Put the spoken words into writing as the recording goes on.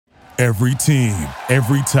Every team,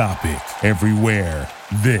 every topic, everywhere.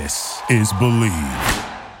 This is Believe.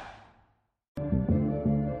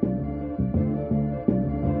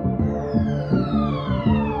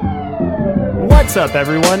 What's up,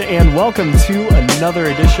 everyone, and welcome to another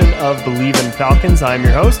edition of Believe in Falcons. I'm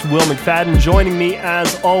your host, Will McFadden. Joining me,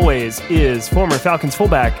 as always, is former Falcons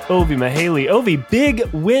fullback, Ovie Mughelli. Ovie, big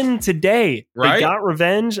win today. Right? They got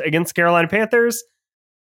revenge against Carolina Panthers.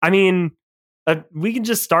 I mean, we can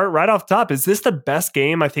just start right off the top. Is this the best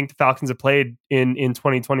game I think the Falcons have played in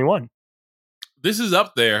 2021? This is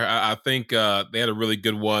up there. I think they had a really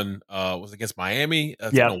good one. Was against Miami.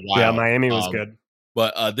 It's been a while. Yeah, Miami was good.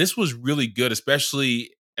 But this was really good,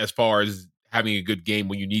 especially as far as having a good game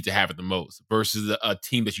when you need to have it the most versus a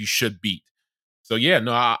team that you should beat. So yeah,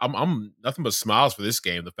 no, I'm nothing but smiles for this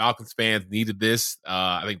game. The Falcons fans needed this.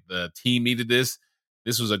 I think the team needed this.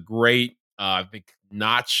 This was a great, I think,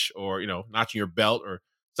 notch or notching your belt or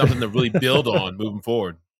something to really build on moving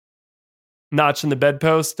forward. Notch in the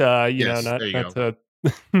bedpost. Yes, not go.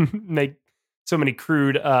 to make so many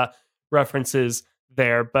crude references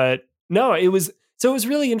there, but no, it was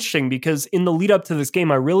really interesting because in the lead up to this game,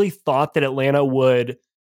 I really thought that Atlanta would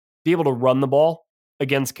be able to run the ball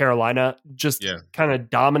against Carolina, just kind of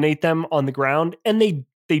dominate them on the ground, and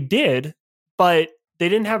they did, but they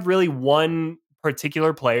didn't have really one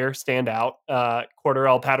particular player stand out.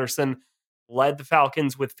 Cordarrelle Patterson led the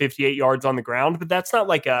Falcons with 58 yards on the ground, but that's not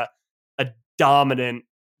like a dominant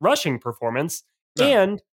rushing performance. No.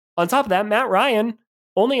 And on top of that, Matt Ryan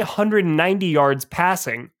only 190 yards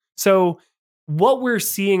passing. So what we're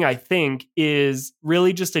seeing, I think, is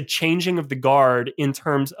really just a changing of the guard in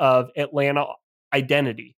terms of Atlanta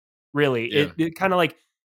identity. Really, it kind of like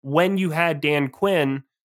when you had Dan Quinn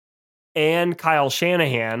and Kyle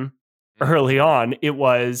Shanahan early on, it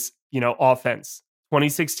was, offense.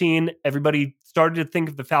 2016, everybody started to think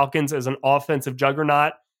of the Falcons as an offensive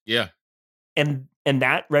juggernaut. Yeah. And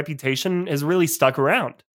that reputation has really stuck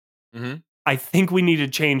around. Mm-hmm. I think we need to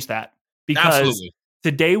change that because Absolutely.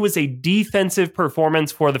 Today was a defensive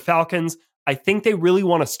performance for the Falcons. I think they really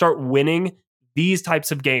want to start winning these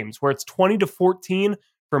types of games where it's 20-14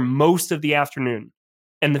 for most of the afternoon.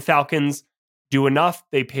 And the Falcons do enough.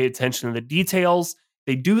 They pay attention to the details.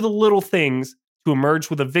 They do the little things to emerge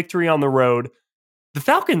with a victory on the road. The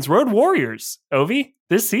Falcons, road warriors, Ovie,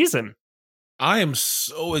 this season. I am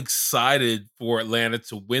so excited for Atlanta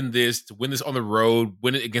to win this on the road,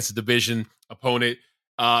 win it against a division opponent,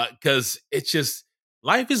 because it's just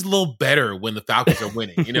life is a little better when the Falcons are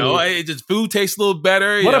winning. It just food tastes a little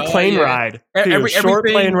better. What a plane ride! Dude, short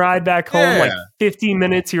plane ride back home, like 15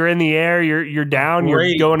 minutes. You're in the air. You're down.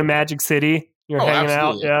 Great. You're going to Magic City. You're hanging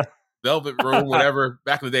absolutely. out. Yeah, Velvet Room, whatever.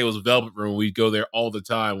 Back in the day, it was Velvet Room. We'd go there all the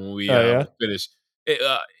time when we finish.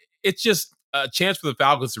 It's just a chance for the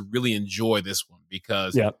Falcons to really enjoy this one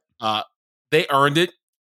because they earned it,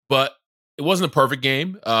 but it wasn't a perfect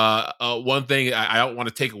game. One thing I don't want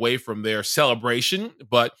to take away from their celebration,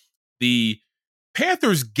 but the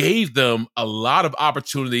Panthers gave them a lot of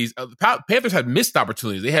opportunities. The Panthers had missed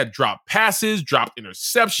opportunities. They had dropped passes, dropped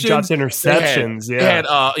interceptions. They had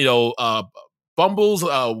fumbles.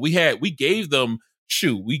 We gave them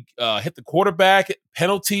we hit the quarterback,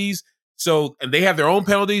 penalties. So, and they have their own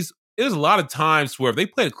penalties. There's a lot of times where if they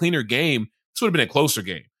played a cleaner game, this would have been a closer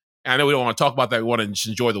game. And I know we don't want to talk about that. We want to just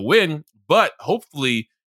enjoy the win, but hopefully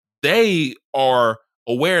they are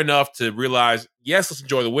aware enough to realize, yes, let's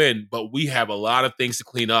enjoy the win, but we have a lot of things to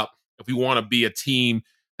clean up if we want to be a team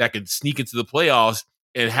that can sneak into the playoffs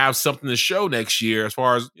and have something to show next year. As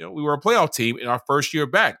far as, we were a playoff team in our first year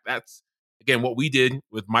back. That's, again, what we did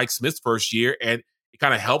with Mike Smith's first year, and it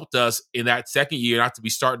kind of helped us in that second year not to be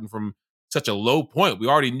starting from such a low point. We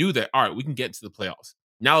already knew that, all right, we can get into the playoffs.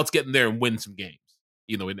 Now let's get in there and win some games.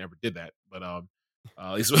 Even though we never did that, but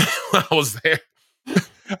at least when I was there,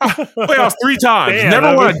 playoffs 3 times,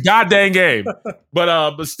 never won a goddamn game.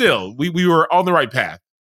 But still, we were on the right path.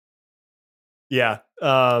 Yeah.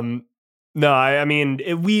 No, I mean,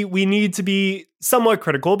 we need to be somewhat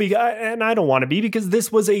critical, and I don't want to be, because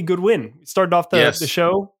this was a good win. We started off the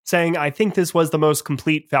show saying I think this was the most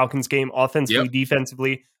complete Falcons game, offensively,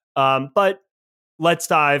 defensively. But let's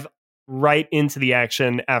dive right into the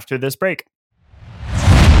action after this break.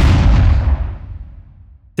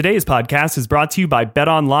 Today's podcast is brought to you by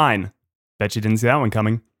BetOnline. Bet you didn't see that one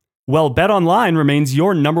coming. Well, BetOnline remains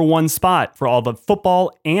your number one spot for all the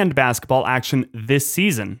football and basketball action this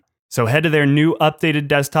season. So head to their new updated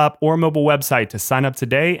desktop or mobile website to sign up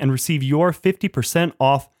today and receive your 50%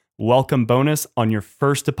 off welcome bonus on your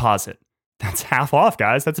first deposit. That's half off,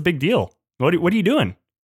 guys. That's a big deal. What are you doing?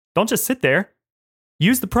 Don't just sit there.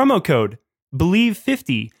 Use the promo code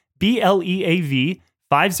BELIEVE50,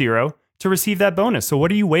 BLEAV50 to receive that bonus. So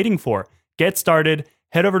what are you waiting for? Get started.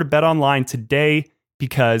 Head over to BetOnline today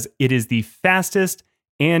because it is the fastest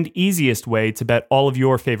and easiest way to bet all of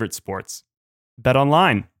your favorite sports.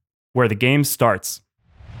 BetOnline, where the game starts.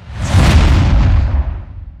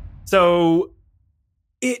 So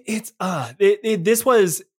this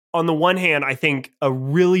was, on the one hand, I think a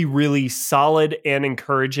really, really solid and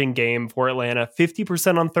encouraging game for Atlanta.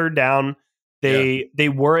 50% on third down. They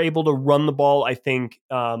were able to run the ball, I think,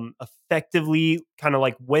 effectively, kind of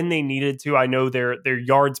like when they needed to. I know their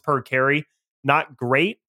yards per carry, not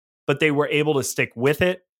great, but they were able to stick with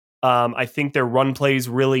it. I think their run plays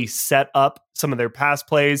really set up some of their pass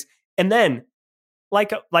plays. And then,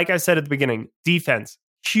 like I said at the beginning, defense,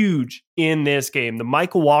 huge in this game. The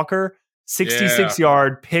Michael Walker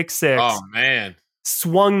 66-yard pick six. Oh, man.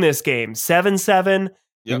 Swung this game 7-7.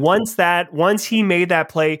 Yep. Once he made that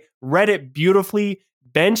play, read it beautifully,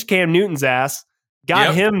 benched Cam Newton's ass,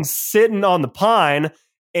 got him sitting on the pine,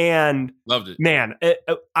 and loved it. Man,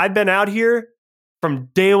 I've been out here from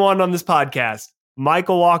day one on this podcast.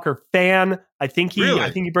 Michael Walker fan. I think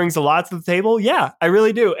he brings a lot to the table. Yeah, I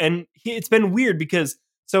really do. And it's been weird because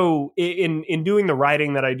so in doing the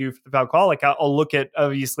writing that I do for the Falcoholic, I'll look at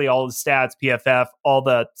obviously all the stats, PFF, all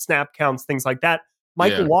the snap counts, things like that.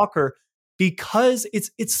 Michael Walker, because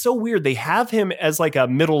it's so weird. They have him as like a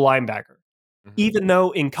middle linebacker, even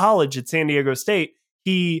though in college at San Diego State,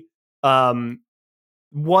 he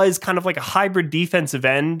was kind of like a hybrid defensive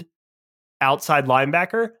end outside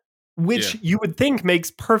linebacker, which you would think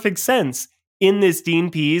makes perfect sense in this Dean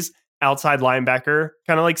Pease outside linebacker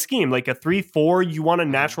kind of like scheme, like a 3-4. You want a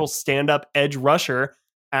natural stand-up edge rusher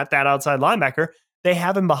at that outside linebacker. They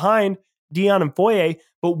have him behind Dion and Foye,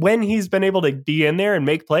 but when he's been able to be in there and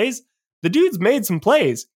make plays, the dude's made some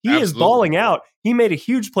plays. He is balling out. He made a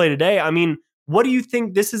huge play today. I mean, what do you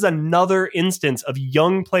think? This is another instance of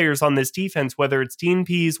young players on this defense, whether it's Dean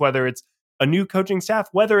Pease, whether it's a new coaching staff,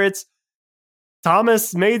 whether it's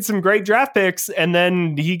Thomas made some great draft picks and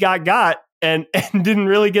then he got and didn't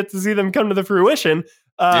really get to see them come to the fruition.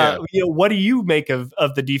 What do you make of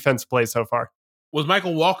the defense play so far? Was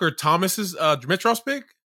Michael Walker Thomas's Dimitroff's pick?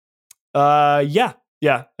 Yeah,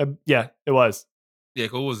 it was. Yeah,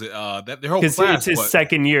 who was it? Their whole class. It's his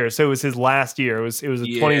second year, so it was his last year. It was a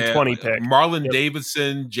 2020 pick. Marlon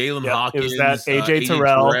Davidson, Jalen Hawkins, it was that AJ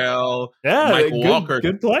Terrell. Michael Walker.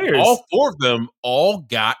 Good players. All four of them all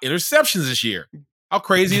got interceptions this year. How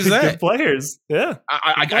crazy is that? Good players. Yeah.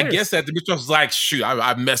 I guess that Dimitroff was like, shoot,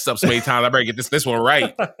 I messed up so many times. I better get this one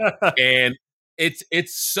right. And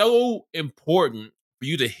it's so important for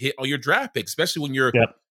you to hit on your draft pick, especially when you're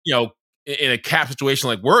in a cap situation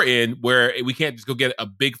like we're in, where we can't just go get a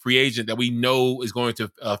big free agent that we know is going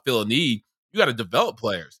to fill a need. You got to develop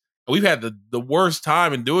players. And we've had the worst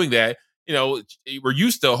time in doing that. We're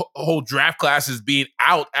used to whole draft classes being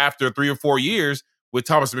out after 3 or 4 years with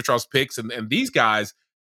Thomas Dimitroff's picks. And these guys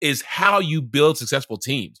is how you build successful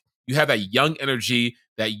teams. You have that young energy,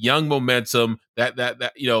 that young momentum,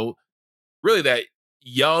 that really that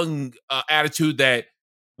young attitude that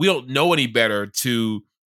we don't know any better to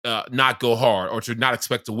not go hard or to not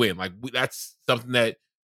expect to win. Like that's something that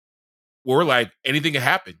we're like, anything can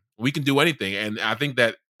happen. We can do anything. And I think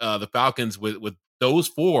that the Falcons with those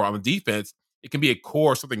four on the defense, it can be a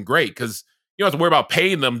core of something great because you don't have to worry about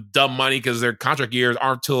paying them dumb money because their contract years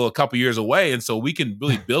aren't till a couple years away. And so we can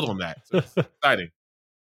really build on that. So it's exciting.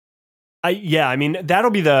 I mean,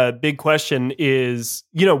 that'll be the big question is,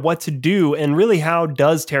 what to do. And really, how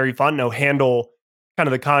does Terry Fontenot handle kind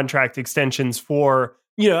of the contract extensions for,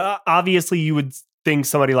 obviously you would think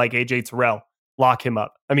somebody like AJ Terrell, lock him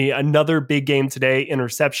up. I mean, another big game today,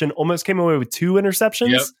 interception, almost came away with 2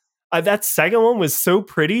 interceptions. Yep. That second one was so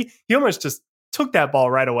pretty. He almost just took that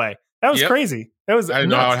ball right away. That was crazy. That was I didn't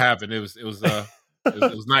know how it happened. It was nice.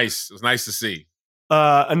 It was nice to see.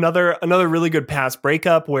 Another really good pass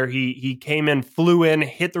breakup where he came in, flew in,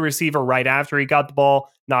 hit the receiver right after he got the ball,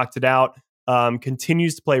 knocked it out.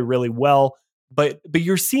 Continues to play really well. But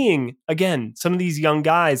you're seeing, again, some of these young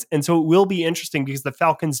guys. And so it will be interesting because the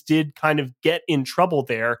Falcons did kind of get in trouble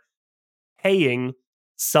there, paying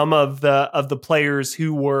some of the players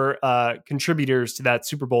who were contributors to that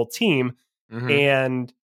Super Bowl team. Mm-hmm.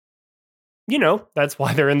 And, that's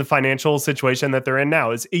why they're in the financial situation that they're in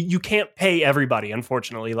now. Is you can't pay everybody,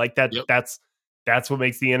 unfortunately. Like that. Yep. That's what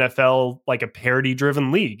makes the NFL like a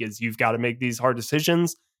parity-driven league. Is you've got to make these hard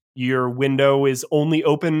decisions. Your window is only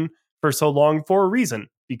open for so long for a reason,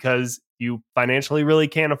 because you financially really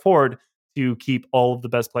can't afford to keep all of the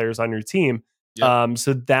best players on your team. Yep.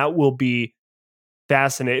 So that will be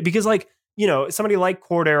fascinating because somebody like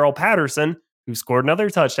Cordarrelle Patterson, who scored another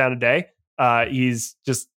touchdown today. He's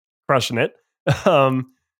just crushing it.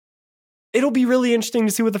 It'll be really interesting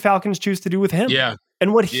to see what the Falcons choose to do with him. Yeah.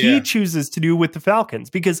 And what he chooses to do with the Falcons.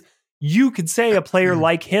 Because you could say a player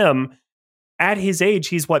like him, at his age,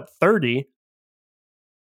 he's 30?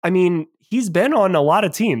 I mean, he's been on a lot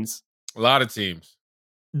of teams. A lot of teams.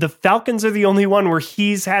 The Falcons are the only one where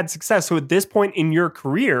he's had success. So at this point in your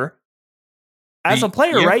career, as a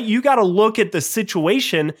player, right, you got to look at the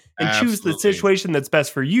situation and choose the situation that's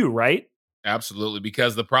best for you, right? Absolutely.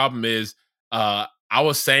 Because the problem is, I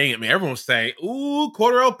was saying, everyone was saying, ooh,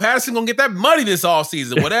 Cordarrelle Patterson going to get that money this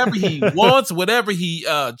offseason. Whatever he wants, whatever he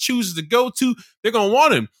chooses to go to, they're going to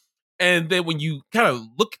want him. And then when you kind of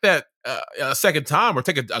look at that a second time or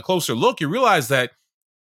take a closer look, you realize that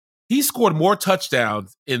he scored more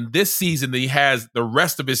touchdowns in this season than he has the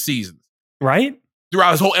rest of his seasons. Right?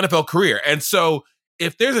 Throughout his whole NFL career. And so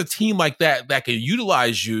if there's a team like that that can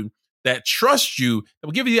utilize you, that trusts you, that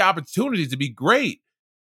will give you the opportunity to be great,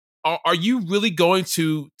 are you really going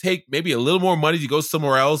to take maybe a little more money to go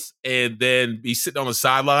somewhere else and then be sitting on the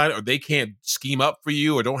sideline, or they can't scheme up for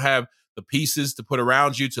you or don't have the pieces to put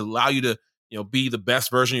around you to allow you to, be the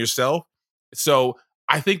best version of yourself? So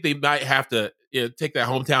I think they might have to take that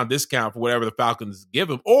hometown discount for whatever the Falcons give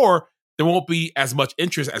them, or there won't be as much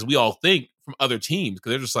interest as we all think from other teams,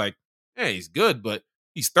 because they're just like, hey, he's good, but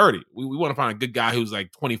he's 30. We want to find a good guy who's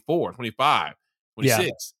like 24, 25,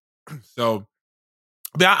 26. Yeah. So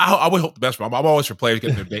I would hope the best for him. I'm always for players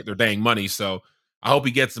getting their dang money. So I hope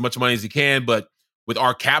he gets as much money as he can. But with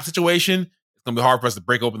our cap situation, it's going to be hard for us to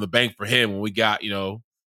break open the bank for him when we got,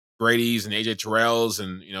 Brady's and AJ Terrell's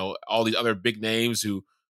and, all these other big names who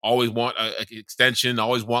always want an extension,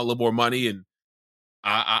 always want a little more money. And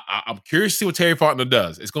I'm curious to see what Terry Fontenot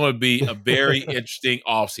does. It's going to be a very interesting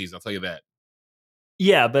offseason. I'll tell you that.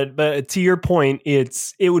 Yeah, but to your point,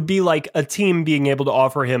 it would be like a team being able to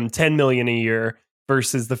offer him $10 million a year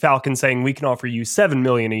versus the Falcons saying we can offer you $7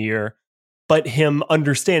 million a year, but him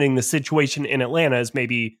understanding the situation in Atlanta is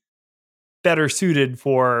maybe better suited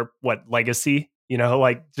for legacy,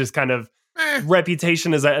 just kind of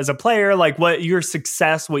reputation as a player, like what your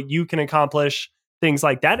success, what you can accomplish, things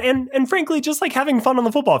like that. And frankly, just like having fun on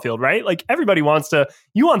the football field, right? Like everybody you want the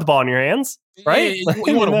ball in your hands, right? Yeah,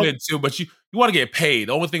 you want to win too, but you want to get paid.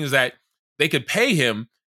 The only thing is that they could pay him,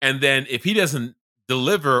 and then if he doesn't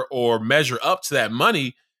deliver or measure up to that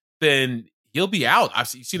money, then he'll be out. I've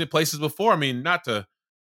seen it places before.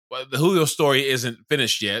 The Julio story isn't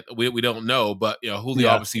finished yet. We don't know, but Julio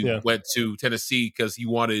obviously went to Tennessee because he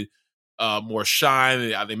wanted more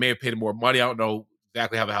shine. They may have paid him more money. I don't know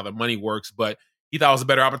exactly how the money works, but he thought it was a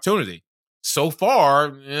better opportunity. So far,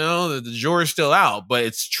 the jury's still out, but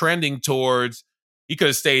it's trending towards he could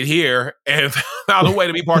have stayed here and found a way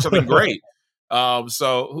to be part of something great.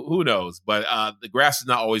 So who knows? But the grass is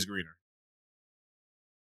not always greener.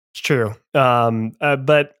 It's true.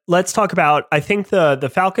 But let's talk about, I think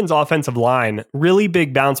the Falcons offensive line, really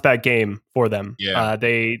big bounce back game for them. Yeah.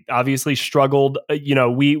 They obviously struggled.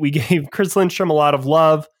 We gave Chris Lindstrom a lot of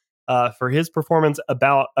love for his performance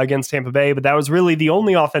against Tampa Bay, but that was really the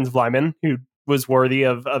only offensive lineman who was worthy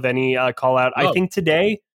of any call out. I think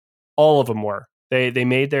today, all of them were. They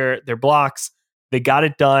made their blocks. They got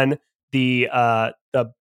it done. The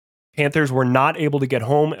Panthers were not able to get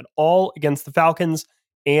home at all against the Falcons,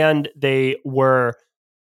 and they were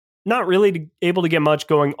not really able to get much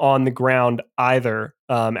going on the ground either.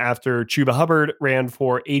 After Chuba Hubbard ran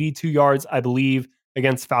for 82 yards, I believe,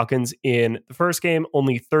 against Falcons in the first game,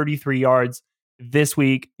 only 33 yards this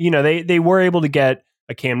week. They were able to get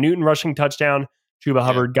a Cam Newton rushing touchdown. Chuba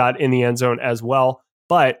Hubbard got in the end zone as well.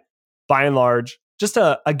 But by and large, just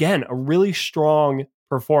a really strong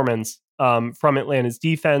performance from Atlanta's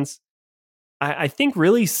defense. I think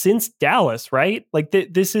really since Dallas, right? Like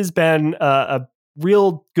this has been a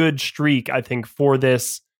real good streak, I think, for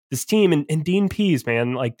this team. And Dean Pease,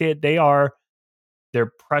 man, like they're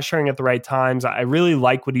pressuring at the right times. I really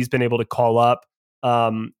like what he's been able to call up.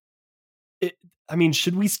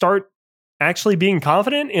 Should we start actually being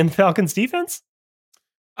confident in Falcons defense?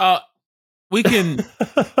 We can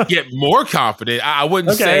get more confident. I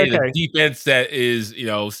wouldn't say the defense that is,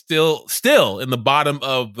 still in the bottom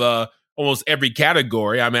of almost every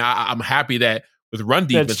category. I'm happy that with run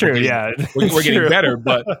defense, that's true. We're getting better,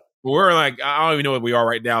 but we're like, I don't even know what we are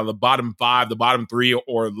right now. The bottom 5, the bottom 3,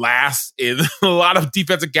 or last in a lot of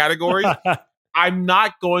defensive categories. I'm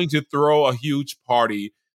not going to throw a huge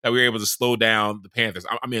party that we were able to slow down the Panthers.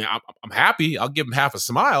 I'm happy. I'll give them half a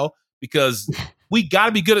smile because we got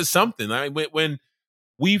to be good at something. When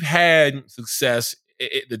we've had success,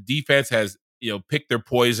 the defense has picked their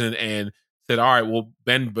poison and said, all right, we'll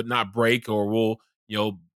bend but not break, or we'll,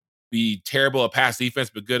 be terrible at pass defense,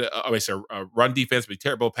 but good at run defense, but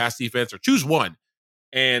terrible at pass defense, or choose one.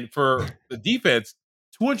 And for the defense,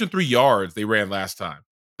 203 yards they ran last time.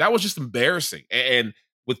 That was just embarrassing. And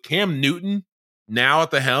with Cam Newton now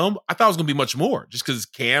at the helm, I thought it was going to be much more, just because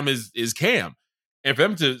Cam is Cam. And for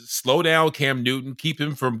them to slow down Cam Newton, keep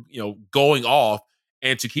him from going off,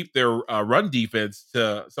 and to keep their run defense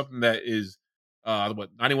to something that is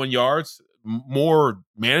 91 yards more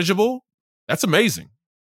manageable, that's amazing.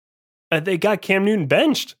 They got Cam Newton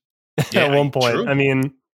benched at one point. True. I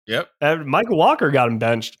mean, yep. Michael Walker got him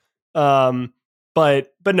benched.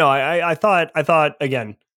 But no, I thought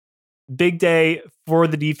again, big day for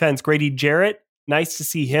the defense. Grady Jarrett, nice to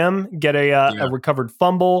see him get a recovered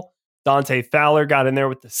fumble. Dante Fowler got in there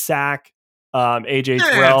with the sack. AJ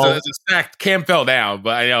Terrell, it's a sack. Cam fell down,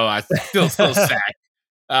 but I know I still sacked.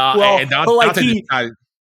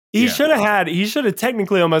 He should have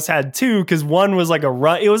technically almost had two, because one was like a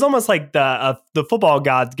run. It was almost like the football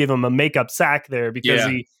gods give him a makeup sack there,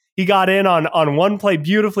 because he got in on one play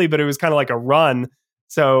beautifully, but it was kind of like a run,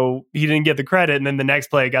 so he didn't get the credit. And then the next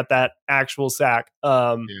play got that actual sack.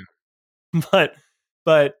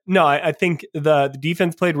 But no, I think the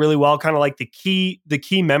defense played really well. Kind of like the key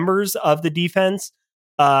members of the defense.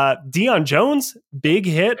 Deion Jones, big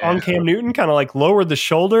hit on Cam Newton, kind of like lowered the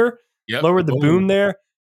shoulder, lowered the boom there.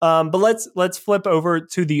 But let's flip over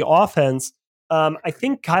to the offense. I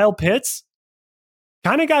think Kyle Pitts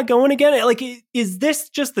kind of got going again. Like, is this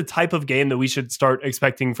just the type of game that we should start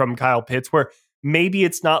expecting from Kyle Pitts, where maybe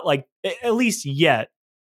it's not like, at least yet,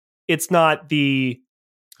 it's not the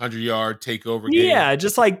 100-yard takeover game? Yeah,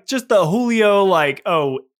 just the Julio,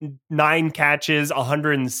 9 catches,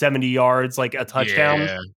 170 yards, like a touchdown,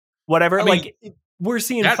 whatever. I mean, we're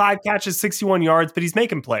seeing 5 catches, 61 yards, but he's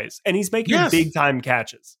making plays, and he's making big time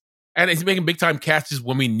catches. And he's making big time catches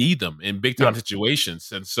when we need them in big time situations.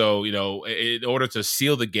 And so, in order to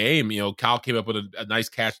seal the game, Kyle came up with a nice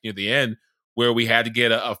catch near the end where we had to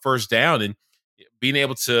get a first down, and being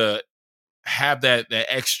able to have that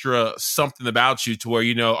extra something about you to where,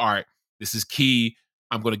 all right, this is key.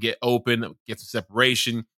 I'm going to get open, get some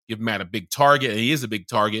separation, give Matt a big target, and he is a big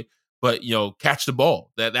target, but, catch the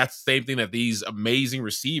ball. That's the same thing that these amazing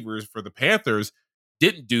receivers for the Panthers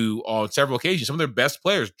didn't do on several occasions. Some of their best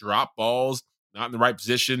players dropped balls, not in the right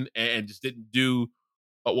position, and just didn't do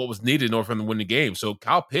what was needed in order for them to win the game. So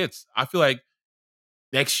Kyle Pitts, I feel like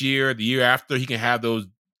next year, the year after, he can have those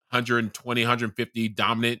 120, 150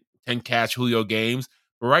 dominant 10-catch Julio games.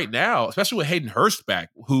 But right now, especially with Hayden Hurst back,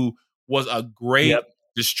 who was a great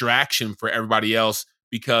distraction for everybody else,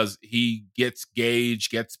 because he gets Gage,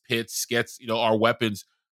 gets Pitts, gets our weapons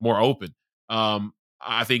more open.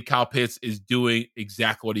 I think Kyle Pitts is doing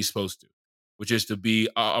exactly what he's supposed to, which is to be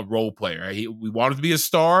a role player. Right? We want him to be a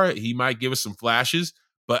star. He might give us some flashes,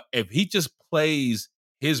 but if he just plays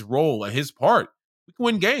his role and his part, we can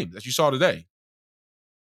win games, as you saw today.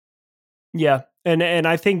 Yeah, and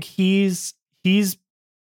I think he's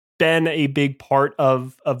been a big part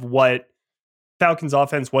of what Falcons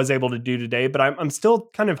offense was able to do today. But I'm still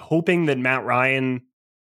kind of hoping that Matt Ryan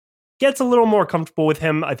gets a little more comfortable with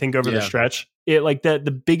him, I think, over the stretch.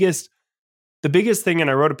 The biggest thing, and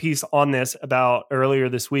I wrote a piece on this about earlier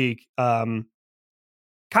this week,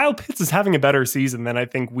 Kyle Pitts is having a better season than I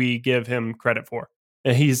think we give him credit for.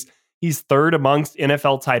 And he's third amongst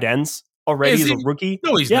NFL tight ends already as a rookie.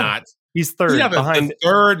 No, he's not. He's third behind the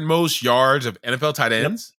third most yards of NFL tight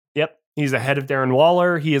ends. Yep. He's ahead of Darren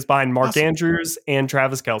Waller. He is behind Mark Andrews and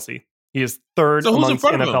Travis Kelce. He is third amongst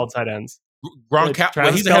NFL tight ends. Travis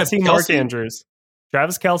Kelce, Mark Andrews.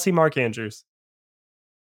 Travis Kelce, Mark Andrews.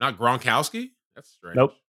 Not Gronkowski? That's strange.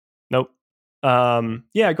 Nope.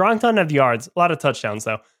 Gronk doesn't have the yards. A lot of touchdowns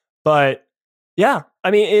though. But yeah,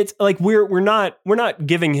 I mean, it's like we're not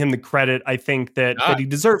giving him the credit I think that he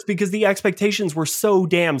deserves, because the expectations were so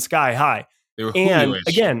damn sky high. They were and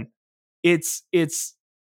again, it's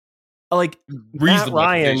like Matt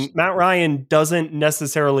Ryan doesn't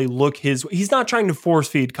necessarily look he's not trying to force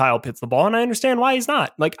feed Kyle Pitts the ball, and I understand why he's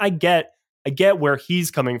not. Like, I get where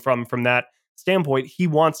he's coming from that standpoint. He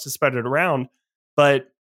wants to spread it around, but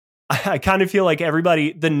I kind of feel like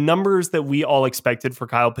the numbers that we all expected for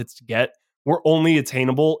Kyle Pitts to get were only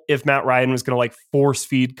attainable if Matt Ryan was going to force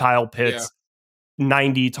feed Kyle Pitts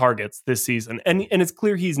 90 targets this season. And it's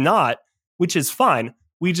clear he's not, which is fine.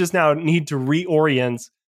 We just now need to reorient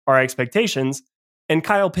our expectations, and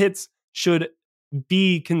Kyle Pitts should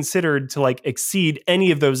be considered to exceed any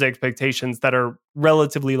of those expectations that are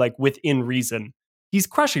relatively within reason. He's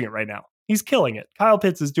crushing it right now. He's killing it. Kyle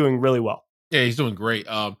Pitts is doing really well. Yeah, he's doing great.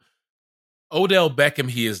 Odell Beckham,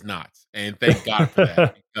 he is not. And thank God for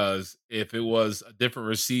that. Because if it was a different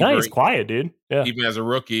receiver, no, he's quiet, dude. Yeah. Even as a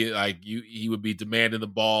rookie, he would be demanding the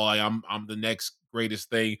ball. Like I'm the next greatest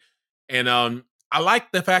thing. And I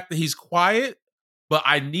like the fact that he's quiet, but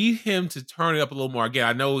I need him to turn it up a little more. Again,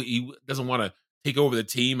 I know he doesn't want to take over the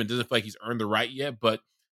team and doesn't feel like he's earned the right yet, but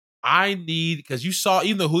I need, because you saw,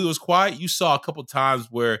 even though Julio was quiet, you saw a couple times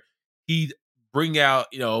where he'd bring out,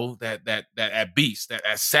 that beast,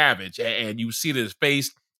 that savage, and you see it in his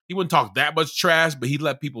face. He wouldn't talk that much trash, but he'd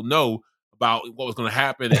let people know about what was going to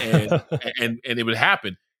happen, and it would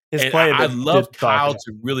happen. And I love Kyle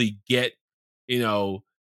to really get, a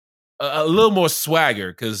little more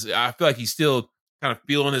swagger, because I feel like he's still kind of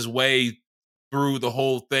feeling his way through the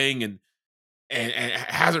whole thing, and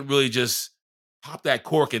hasn't really just popped that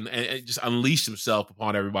cork and just unleashed himself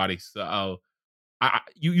upon everybody. So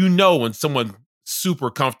when someone super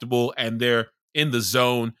comfortable and they're in the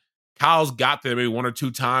zone. Kyle's got there maybe one or two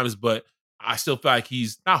times, but I still feel like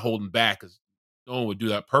he's not holding back, because no one would do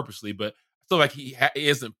that purposely, but I feel like he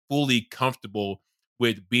isn't fully comfortable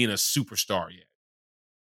with being a superstar yet.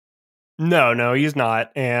 No, he's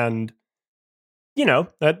not. And,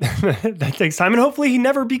 that that takes time. And hopefully he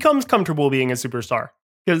never becomes comfortable being a superstar,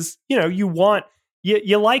 because, you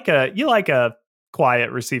like a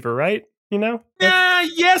quiet receiver, right?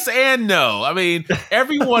 Yes and no. I mean,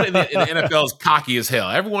 everyone in the NFL is cocky as hell.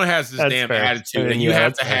 Everyone has this damn fair attitude, and you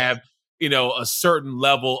have to have, a certain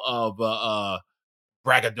level of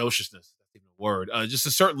braggadociousness. That's even a word. Just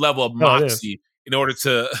a certain level of moxie in order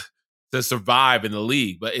to survive in the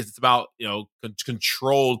league. But it's about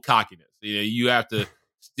controlled cockiness. You have to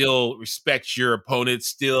still respect your opponent,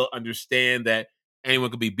 still understand that anyone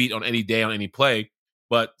can be beat on any day, on any play,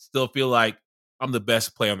 but still feel like I'm the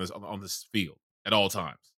best player on this field at all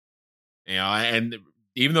times. And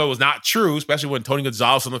even though it was not true, especially when Tony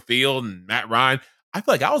Gonzalez on the field and Matt Ryan, I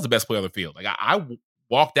feel like I was the best player on the field. Like I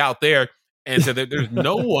walked out there and said that there's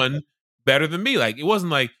no one better than me. Like it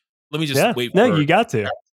wasn't like, let me just wait for you got to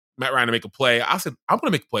Matt Ryan to make a play. I said, I'm going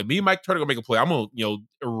to make a play. Me and Mike Turner going to make a play. I'm going to,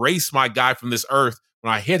 erase my guy from this earth.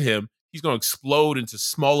 When I hit him, he's going to explode into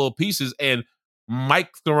small little pieces, and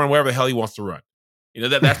Mike's going to run wherever the hell he wants to run.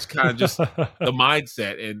 That's kind of just the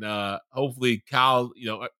mindset. And hopefully Kyle,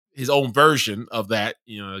 his own version of that,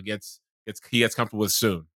 he gets comfortable with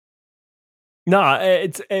soon. No,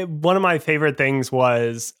 it's one of my favorite things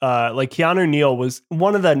was Keanu Neal was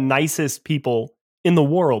one of the nicest people in the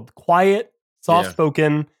world. Quiet,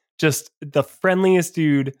 soft-spoken, just the friendliest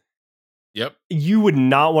dude. Yep. You would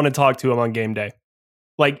not want to talk to him on game day.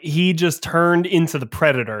 Like he just turned into the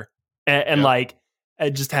Predator and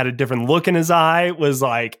it just had a different look in his eye. Was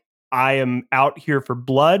like, I am out here for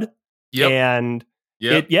blood. Yep. And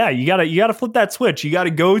you gotta flip that switch. You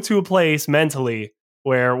gotta go to a place mentally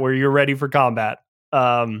where you're ready for combat.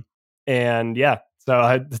 So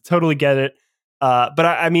I totally get it. But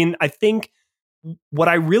I think what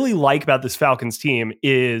I really like about this Falcons team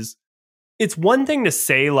is it's one thing to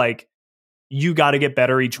say like you got to get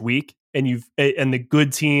better each week, and the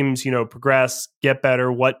good teams, progress, get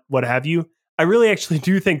better, what have you. I really actually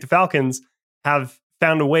do think the Falcons have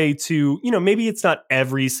found a way to, maybe it's not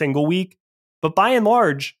every single week, but by and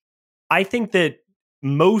large, I think that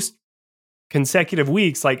most consecutive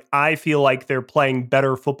weeks, like I feel like they're playing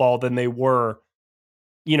better football than they were,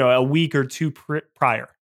 a week or two prior.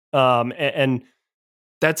 And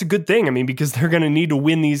that's a good thing. I mean, because they're going to need to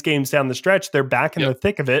win these games down the stretch. They're back in the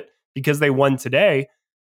thick of it because they won today.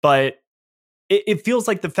 But it feels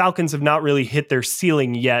like the Falcons have not really hit their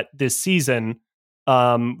ceiling yet this season.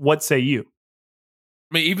 What say you?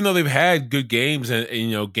 I mean, even though they've had good games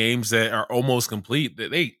and games that are almost complete,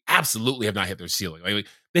 they absolutely have not hit their ceiling. Like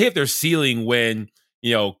they hit their ceiling when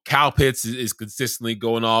Kyle Pitts is consistently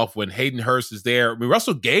going off, when Hayden Hurst is there. I mean,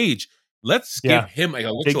 Russell Gage, let's give him a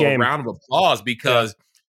literal round of applause, because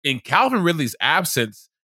in Calvin Ridley's absence,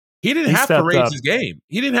 he didn't have to raise his game.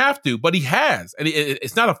 He didn't have to, but he has. And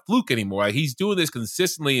it's not a fluke anymore. Like, he's doing this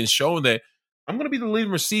consistently and showing that I'm going to be the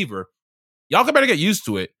leading receiver. Y'all better get used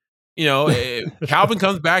to it. If Calvin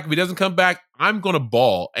comes back, if he doesn't come back, I'm going to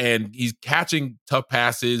ball. And he's catching tough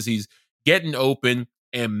passes. He's getting open,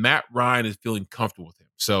 and Matt Ryan is feeling comfortable with him.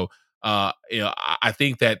 So, I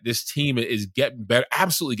think that this team is getting better,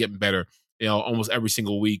 absolutely getting better, almost every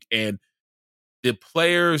single week. And the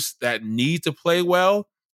players that need to play well,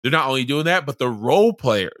 they're not only doing that, but the role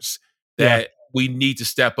players that we need to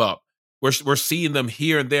step up. We're seeing them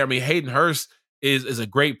here and there. I mean, Hayden Hurst is a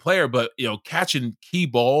great player, but catching key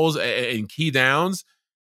balls and key downs,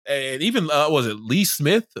 and even was it Lee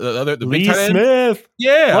Smith, the Lee big tight end? Smith?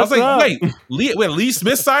 Yeah, what's I was like, wait, Lee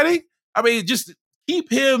Smith signing? I mean, just keep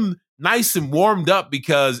him nice and warmed up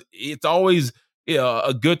because it's always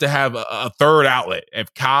good to have a third outlet.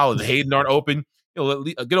 If Kyle and Hayden aren't open,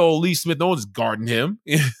 good old Lee Smith, no one's guarding him.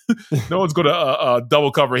 No one's going to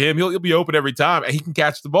double cover him. He'll be open every time, and he can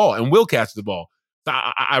catch the ball and will catch the ball. So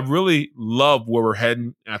I really love where we're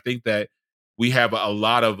heading. And I think that we have a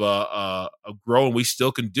lot of growing we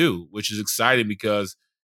still can do, which is exciting because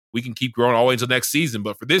we can keep growing all the way until next season.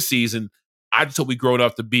 But for this season, I just hope we grow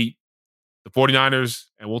enough to beat the 49ers,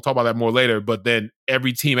 and we'll talk about that more later, but then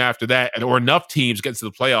every team after that, or enough teams get to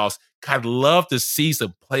the playoffs. I'd love to see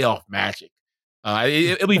some playoff magic.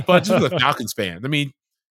 It'll be fun just for the Falcons fans. I mean,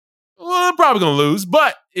 they're probably going to lose,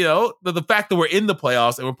 but, the fact that we're in the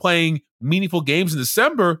playoffs and we're playing meaningful games in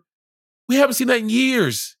December, we haven't seen that in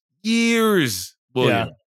years. William.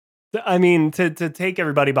 Yeah. I mean, to take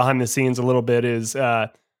everybody behind the scenes a little bit is I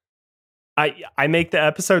make the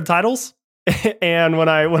episode titles. And when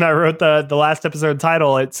I wrote the last episode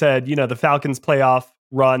title, it said, the Falcons playoff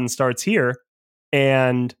run starts here.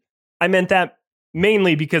 And I meant that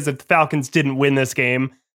mainly because if the Falcons didn't win this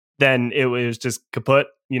game, then it was just kaput,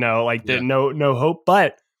 no hope.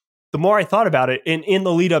 But the more I thought about it, in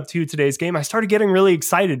the lead up to today's game, I started getting really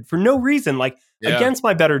excited for no reason, against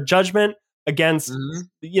my better judgment, against,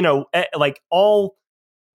 all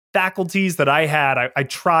faculties that I had. I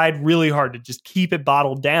tried really hard to just keep it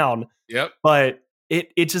bottled down. Yep. But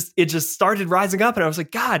it just started rising up, and I was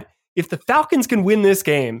like, God, if the Falcons can win this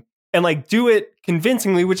game and do it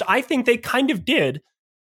convincingly, which I think they kind of did.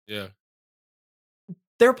 Yeah.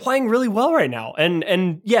 They're playing really well right now.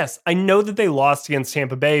 And yes, I know that they lost against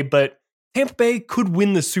Tampa Bay, but Tampa Bay could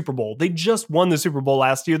win the Super Bowl. They just won the Super Bowl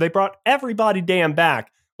last year. They brought everybody damn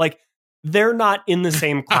back. They're not in the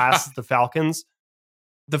same class as the Falcons.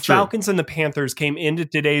 The Falcons and the Panthers came into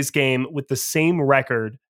today's game with the same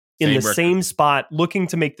record, same spot, looking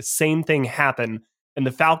to make the same thing happen. And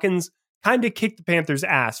the Falcons kind of kicked the Panthers'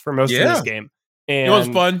 ass for most of this game. And it was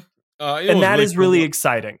fun. And that is really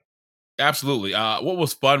exciting. Absolutely. What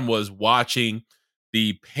was fun was watching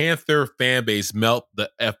the Panther fan base melt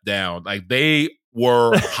the F down. They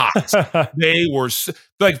were hot. They were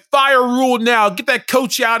fire rule now. Get that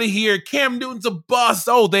coach out of here. Cam Newton's a bust.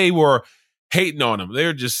 Oh, they were hating on him. They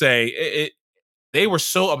were just saying it. They were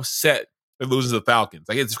so upset at losing to the Falcons.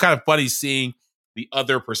 It's kind of funny seeing the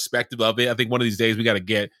other perspective of it. I think one of these days we got to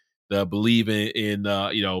get the believe in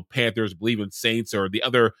Panthers, believe in Saints, or the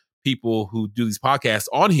other people who do these podcasts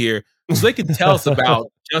on here, so they can tell us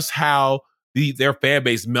about just how their fan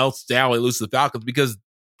base melts down when they lose to the Falcons, because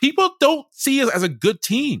people don't see us as a good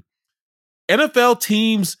team. NFL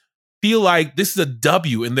teams feel like this is a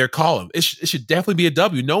W in their column. It should definitely be a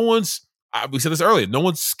W. No one's, we said this earlier, no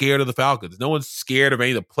one's scared of the Falcons. No one's scared of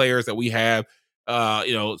any of the players that we have,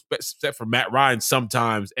 except for Matt Ryan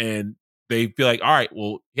sometimes. And they feel like, all right,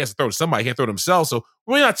 well, he has to throw to somebody. He can't throw to himself. So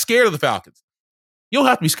we're not scared of the Falcons. You don't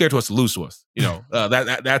have to be scared to us to lose to us.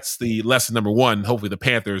 That's the lesson number one. Hopefully the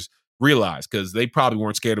Panthers realize, because they probably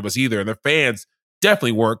weren't scared of us either. And their fans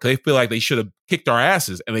definitely weren't, because they feel like they should have kicked our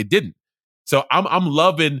asses, and they didn't. So I'm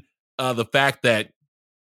loving the fact that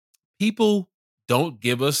people don't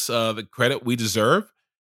give us the credit we deserve.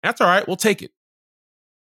 That's all right. We'll take it.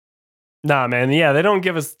 Nah, man. Yeah, they don't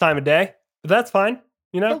give us the time of day, but that's fine.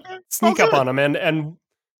 Sneak up on them, and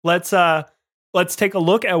let's take a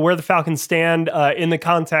look at where the Falcons stand in the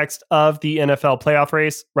context of the NFL playoff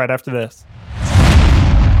race right after this.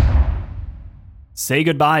 Say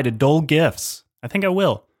goodbye to dull gifts. I think I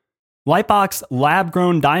will. Lightbox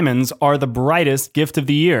lab-grown diamonds are the brightest gift of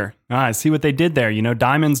the year. I see what they did there.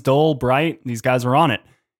 Diamonds, dull, bright. These guys are on it.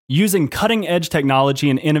 Using cutting-edge technology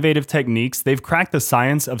and innovative techniques, they've cracked the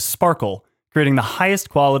science of sparkle, creating the highest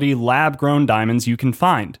quality lab-grown diamonds you can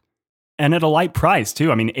find. And at a light price, too.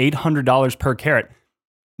 $800 per carat.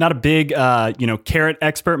 Not a big, carat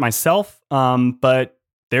expert myself, but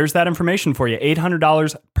there's that information for you.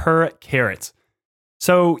 $800 per carat.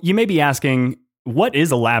 So you may be asking, what is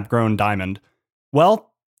a lab-grown diamond?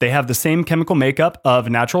 Well, they have the same chemical makeup of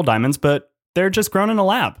natural diamonds, but they're just grown in a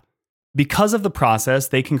lab. Because of the process,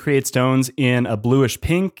 they can create stones in a bluish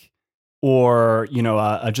pink, or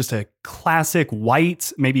just a classic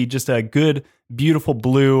white, maybe just a good, beautiful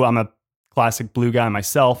blue. I'm a classic blue guy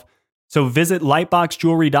myself. So visit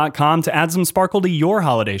lightboxjewelry.com to add some sparkle to your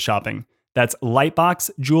holiday shopping. That's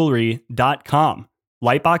lightboxjewelry.com.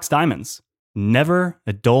 Lightbox Diamonds. Never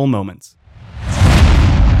a dull moment.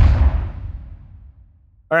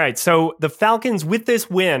 All right, so the Falcons with this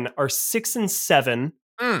win are 6-7.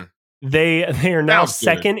 They are now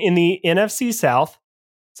second in the NFC South,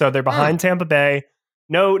 so they're behind Tampa Bay.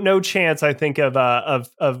 No chance, I think, of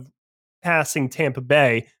passing Tampa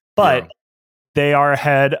Bay. But They are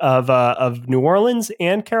ahead of New Orleans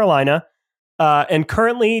and Carolina. And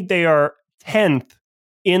currently they are 10th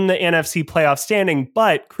in the NFC playoff standing.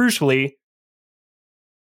 But crucially,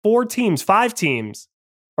 5 teams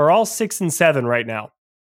are all 6-7 right now.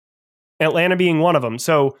 Atlanta being one of them.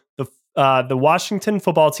 So the Washington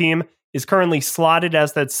football team is currently slotted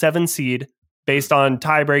as that 7 seed based on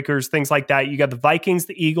tiebreakers, things like that. You got the Vikings,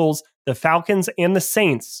 the Eagles, the Falcons, and the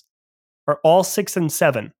Saints are all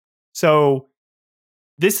 6-7. So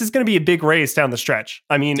this is going to be a big race down the stretch.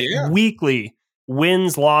 I mean, weekly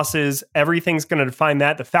wins, losses, everything's going to define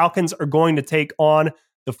that. The Falcons are going to take on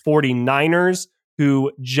the 49ers,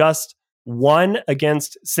 who just won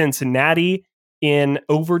against Cincinnati in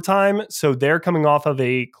overtime. So they're coming off of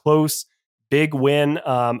a close, big win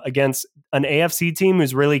against an AFC team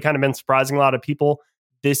who's really kind of been surprising a lot of people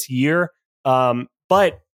this year.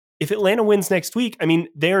 But if Atlanta wins next week, I mean,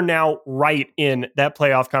 they're now right in that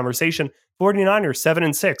playoff conversation. 49ers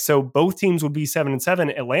 7-6. So both teams would be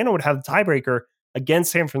 7-7. Atlanta would have the tiebreaker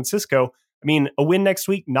against San Francisco. I mean, a win next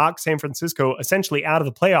week knocks San Francisco essentially out of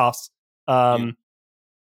the playoffs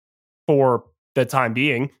for the time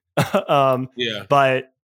being. But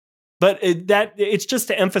it's just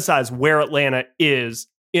to emphasize where Atlanta is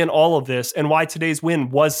in all of this and why today's win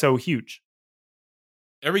was so huge.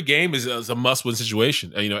 Every game is a must-win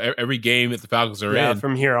situation. You know, every game that the Falcons are in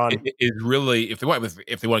from here on is really, if they want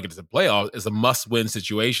to get to the playoffs, is a must-win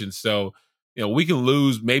situation. So, you know, we can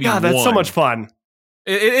lose maybe one. That's so much fun.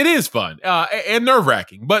 It is fun and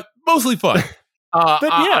nerve-wracking, but mostly fun.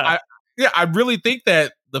 I really think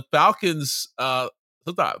that the Falcons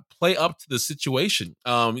play up to the situation.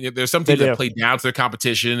 There's some teams that play down to their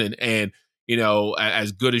competition, and you know,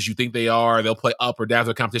 as good as you think they are, they'll play up or down to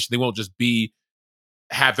the competition. They won't just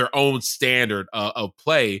have their own standard of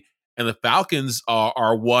play. And the Falcons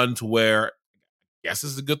are one to where, I guess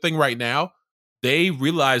this is a good thing right now. They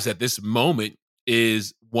realize that this moment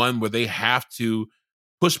is one where they have to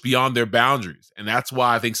push beyond their boundaries. And that's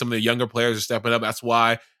why I think some of the younger players are stepping up. That's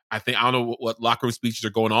why I don't know what locker room speeches are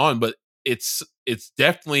going on, but it's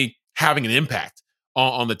definitely having an impact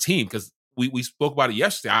on the team. Because we spoke about it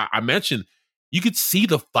yesterday. I mentioned you could see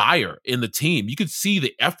the fire in the team. You could see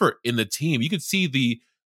the effort in the team. You could see the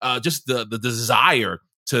just the desire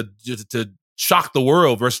to shock the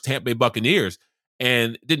world versus Tampa Bay Buccaneers.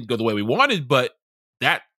 And it didn't go the way we wanted, but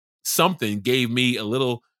that something gave me a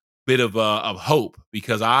little bit of hope,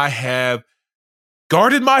 because I have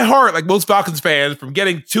guarded my heart, like most Falcons fans, from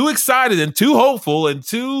getting too excited and too hopeful and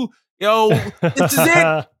too, this is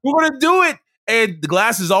it. We're going to do it. And the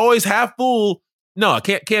glass is always half full. No, I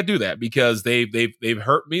can't do that, because they've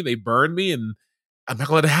hurt me, they burned me, and I'm not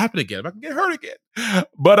gonna let it happen again. I'm not gonna get hurt again.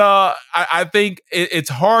 But I think it's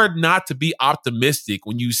hard not to be optimistic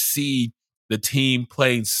when you see the team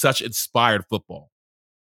playing such inspired football.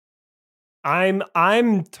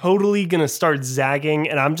 I'm totally gonna start zagging,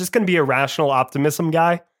 and I'm just gonna be a rational optimism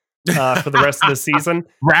guy for the rest of the season.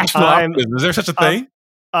 Rational optimism? Is there such a thing?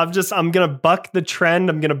 I'm gonna buck the trend.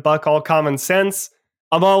 I'm gonna buck all common sense.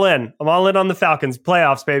 I'm all in. I'm all in on the Falcons.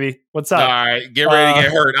 Playoffs, baby. What's up? All right, get ready to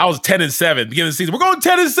get hurt. I was 10-7 beginning of the season. We're going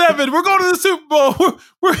 10-7. We're going to the Super Bowl.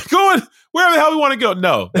 We're going wherever the hell we want to go.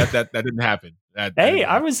 No, that didn't happen.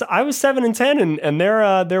 I was 7-10, and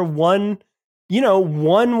they're one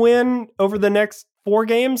win over the next 4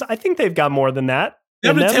 games. I think they've got more than that.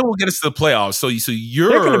 7-10 will get us to the playoffs. So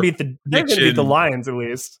they're going to beat the Lions at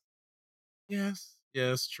least.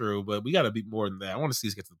 Yes, true. But we got to beat more than that. I want to see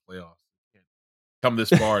us get to the playoffs. Come this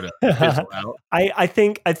far to fizzle out. I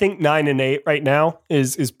think 9-8 right now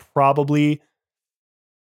is probably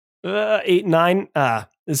 8-9.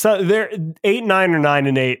 So they're 8-9 or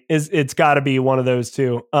 9-8 it's got to be one of those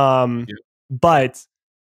two. But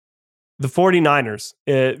the 49ers,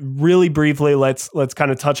 really briefly, let's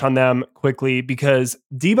kind of touch on them quickly, because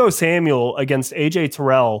Deebo Samuel against AJ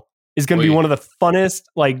Terrell is going to be one of the funnest,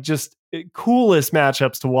 like just coolest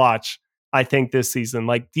matchups to watch, I think, this season.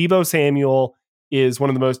 Like, Deebo Samuel is one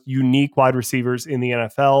of the most unique wide receivers in the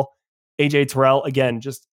NFL. AJ Terrell, again,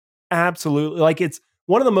 just absolutely, like, it's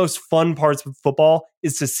one of the most fun parts of football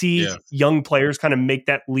is to see young players kind of make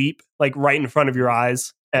that leap, like, right in front of your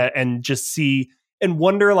eyes, and just see and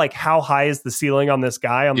wonder, like, how high is the ceiling on this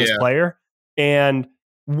guy, on this player. And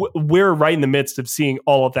we're right in the midst of seeing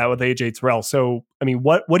all of that with AJ Terrell. So, I mean,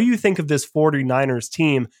 what do you think of this 49ers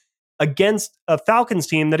team against a Falcons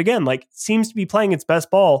team that, again, like, seems to be playing its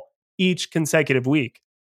best ball each consecutive week?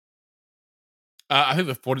 I think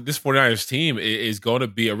this 49ers team is going to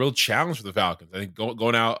be a real challenge for the Falcons. I think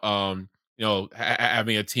going out,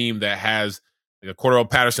 having a team that has like a Cordell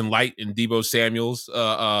Patterson light and Deebo Samuels,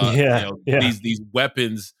 these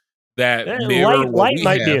weapons that mirror light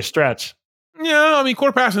might be a stretch. Yeah, I mean,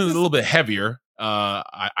 quarter passing is a little bit heavier,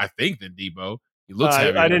 I think, than Debo. He looks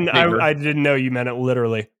heavier. I didn't know you meant it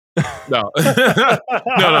literally. No.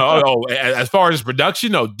 no. Oh, as far as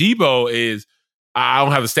production, no. Debo is. I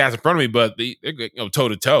don't have the stats in front of me, but they're toe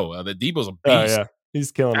to toe. The Debo's a beast. Oh, yeah.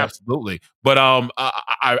 He's killing it. Absolutely. But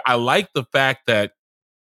I like the fact that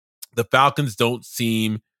the Falcons don't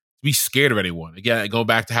seem to be scared of anyone. Again, going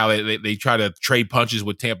back to how they try to trade punches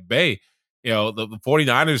with Tampa Bay. You know, the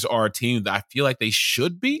 49ers are a team that I feel like they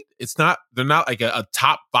should be. They're not like a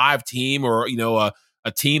top 5 team or, you know,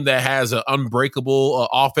 a team that has an unbreakable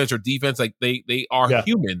offense or defense. Like they are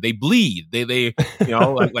human. They bleed. They you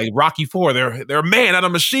know, like Rocky IV, they're a man, not a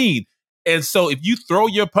machine. And so if you throw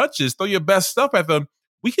your punches, throw your best stuff at them,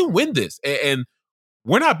 we can win this. And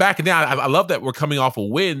we're not backing down. I love that we're coming off a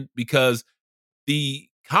win because the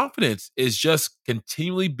confidence is just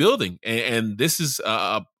continually building. And this is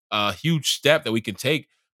a huge step that we can take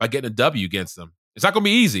by getting a W against them. It's not going to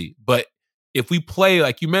be easy, but if we play,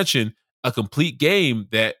 like you mentioned, a complete game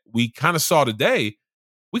that we kind of saw today,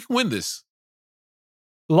 we can win this.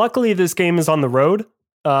 Luckily, this game is on the road,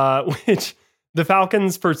 which the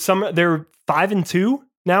Falcons, they're 5-2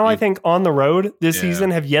 now, I think, on the road this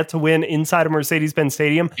season, have yet to win inside of Mercedes-Benz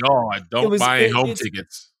Stadium. God, don't buy home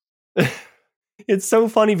tickets. It's so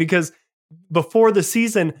funny because before the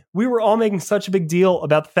season, we were all making such a big deal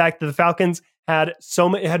about the fact that the Falcons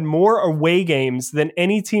had more away games than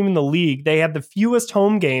any team in the league. They had the fewest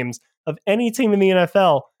home games of any team in the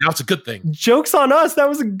NFL. Now it's a good thing. Joke's on us. That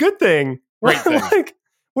was a good thing. We're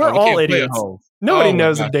all idiots. Nobody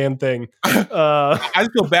knows a damn thing. I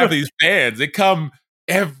just feel bad for these fans. They come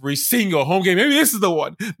every single home game. Maybe this is the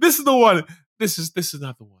one. This is the one. This is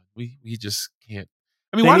not the one. We just can't.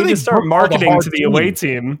 I mean, why do they start marketing to the away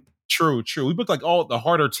team? True. We booked like all the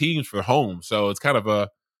harder teams for home, so it's kind of the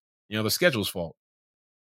schedule's fault.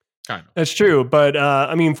 Kind of. That's true, but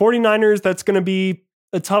I mean, 49ers. That's going to be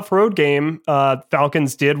a tough road game.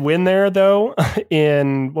 Falcons did win there though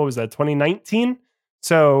in 2019.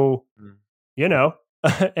 So you know,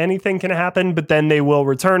 anything can happen. But then they will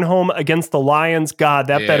return home against the Lions. God,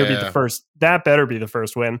 that better be the first. That better be the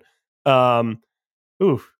first win. First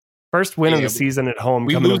win of the season at home.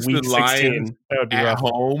 We coming lose to week the Lions 16. That would be at rough.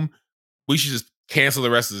 home. We should just cancel the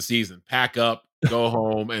rest of the season. Pack up, go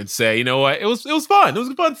home, and say, you know what? It was fun. It was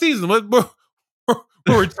a fun season. We're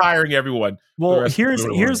retiring everyone. Well,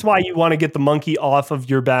 here's why you want to get the monkey off of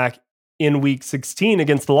your back in week 16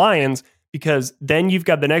 against the Lions, because then you've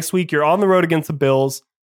got the next week. You're on the road against the Bills.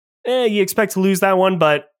 You expect to lose that one,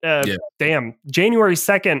 but damn, January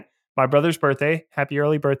 2nd, my brother's birthday. Happy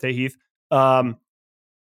early birthday, Heath.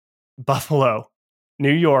 Buffalo,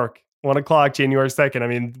 New York, 1:00, January 2nd. I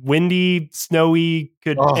mean, windy, snowy,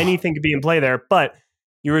 anything could be in play there. But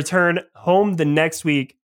you return home the next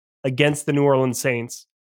week against the New Orleans Saints.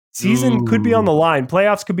 Season could be on the line.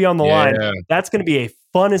 Playoffs could be on the line. That's going to be a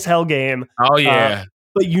fun as hell game. Oh, yeah.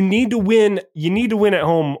 But you need to win. You need to win at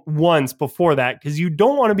home once before that, because you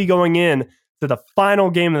don't want to be going in to the final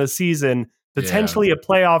game of the season, potentially a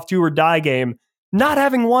playoff do or die game, not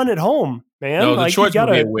having won at home, man. No, the choice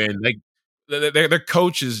would be a win. Like their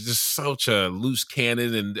coach is just such a loose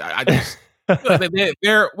cannon, and I just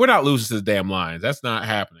we're not losing to the damn Lions. That's not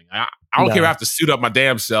happening. I don't care if I have to suit up my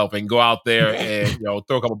damn self and go out there and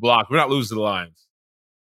throw a couple blocks. We're not losing to the Lions.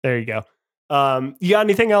 There you go. You got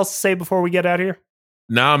anything else to say before we get out of here?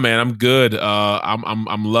 Nah, man, I'm good.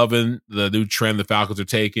 I'm loving the new trend the Falcons are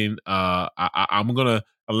taking. I'm gonna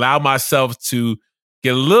allow myself to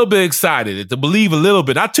get a little bit excited, to believe a little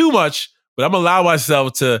bit, not too much, but I'm gonna allow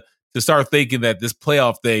myself to start thinking that this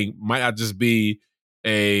playoff thing might not just be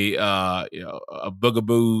a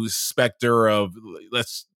boogaboo specter of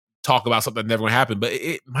let's talk about something that never gonna happen, but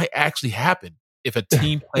it might actually happen if a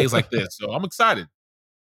team plays like this. So I'm excited.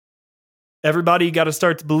 Everybody got to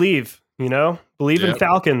start to believe. Believe in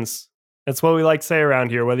Falcons. That's what we like to say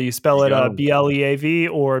around here, whether you spell it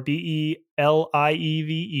BLEAV or BELIEVE.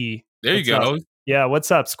 There you go. Yeah,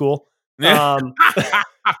 what's up, school? Take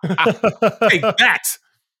that.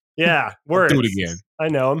 Yeah, words. Do it again. I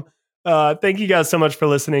know them. Thank you guys so much for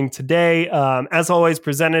listening today. As always,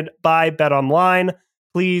 presented by BetOnline.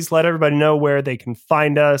 Please let everybody know where they can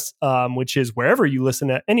find us, which is wherever you listen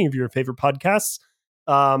to any of your favorite podcasts.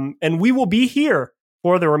 And we will be here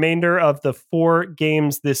for the remainder of the 4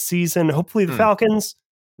 games this season. Hopefully the Falcons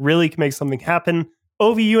really can make something happen.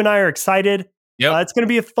 Ovi, you and I are excited. Yep. It's going to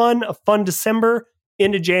be a fun December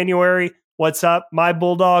into January. What's up? My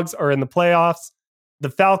Bulldogs are in the playoffs. The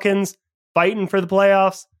Falcons fighting for the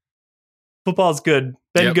playoffs. Football's good.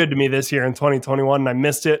 Been good to me this year in 2021, and I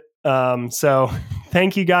missed it. So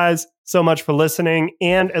thank you guys. so much for listening.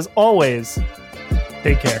 And as always,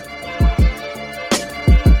 take care.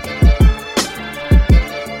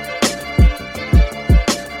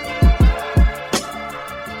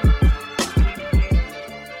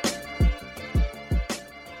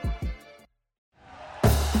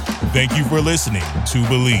 Thank you for listening to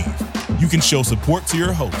Believe. You can show support to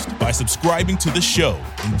your host by subscribing to the show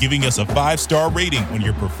and giving us a 5-star rating on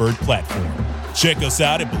your preferred platform. Check us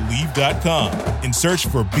out at Believe.com and search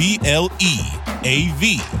for BLEAV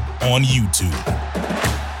on YouTube.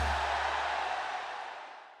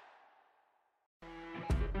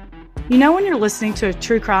 You know when you're listening to a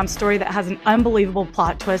true crime story that has an unbelievable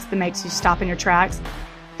plot twist that makes you stop in your tracks?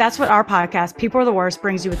 That's what our podcast, People Are the Worst,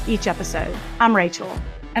 brings you with each episode. I'm Rachel.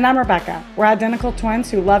 And I'm Rebecca. We're identical twins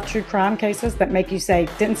who love true crime cases that make you say,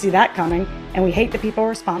 didn't see that coming, and we hate the people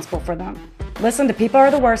responsible for them. Listen to People Are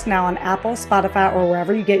the Worst now on Apple, Spotify, or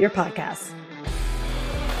wherever you get your podcasts.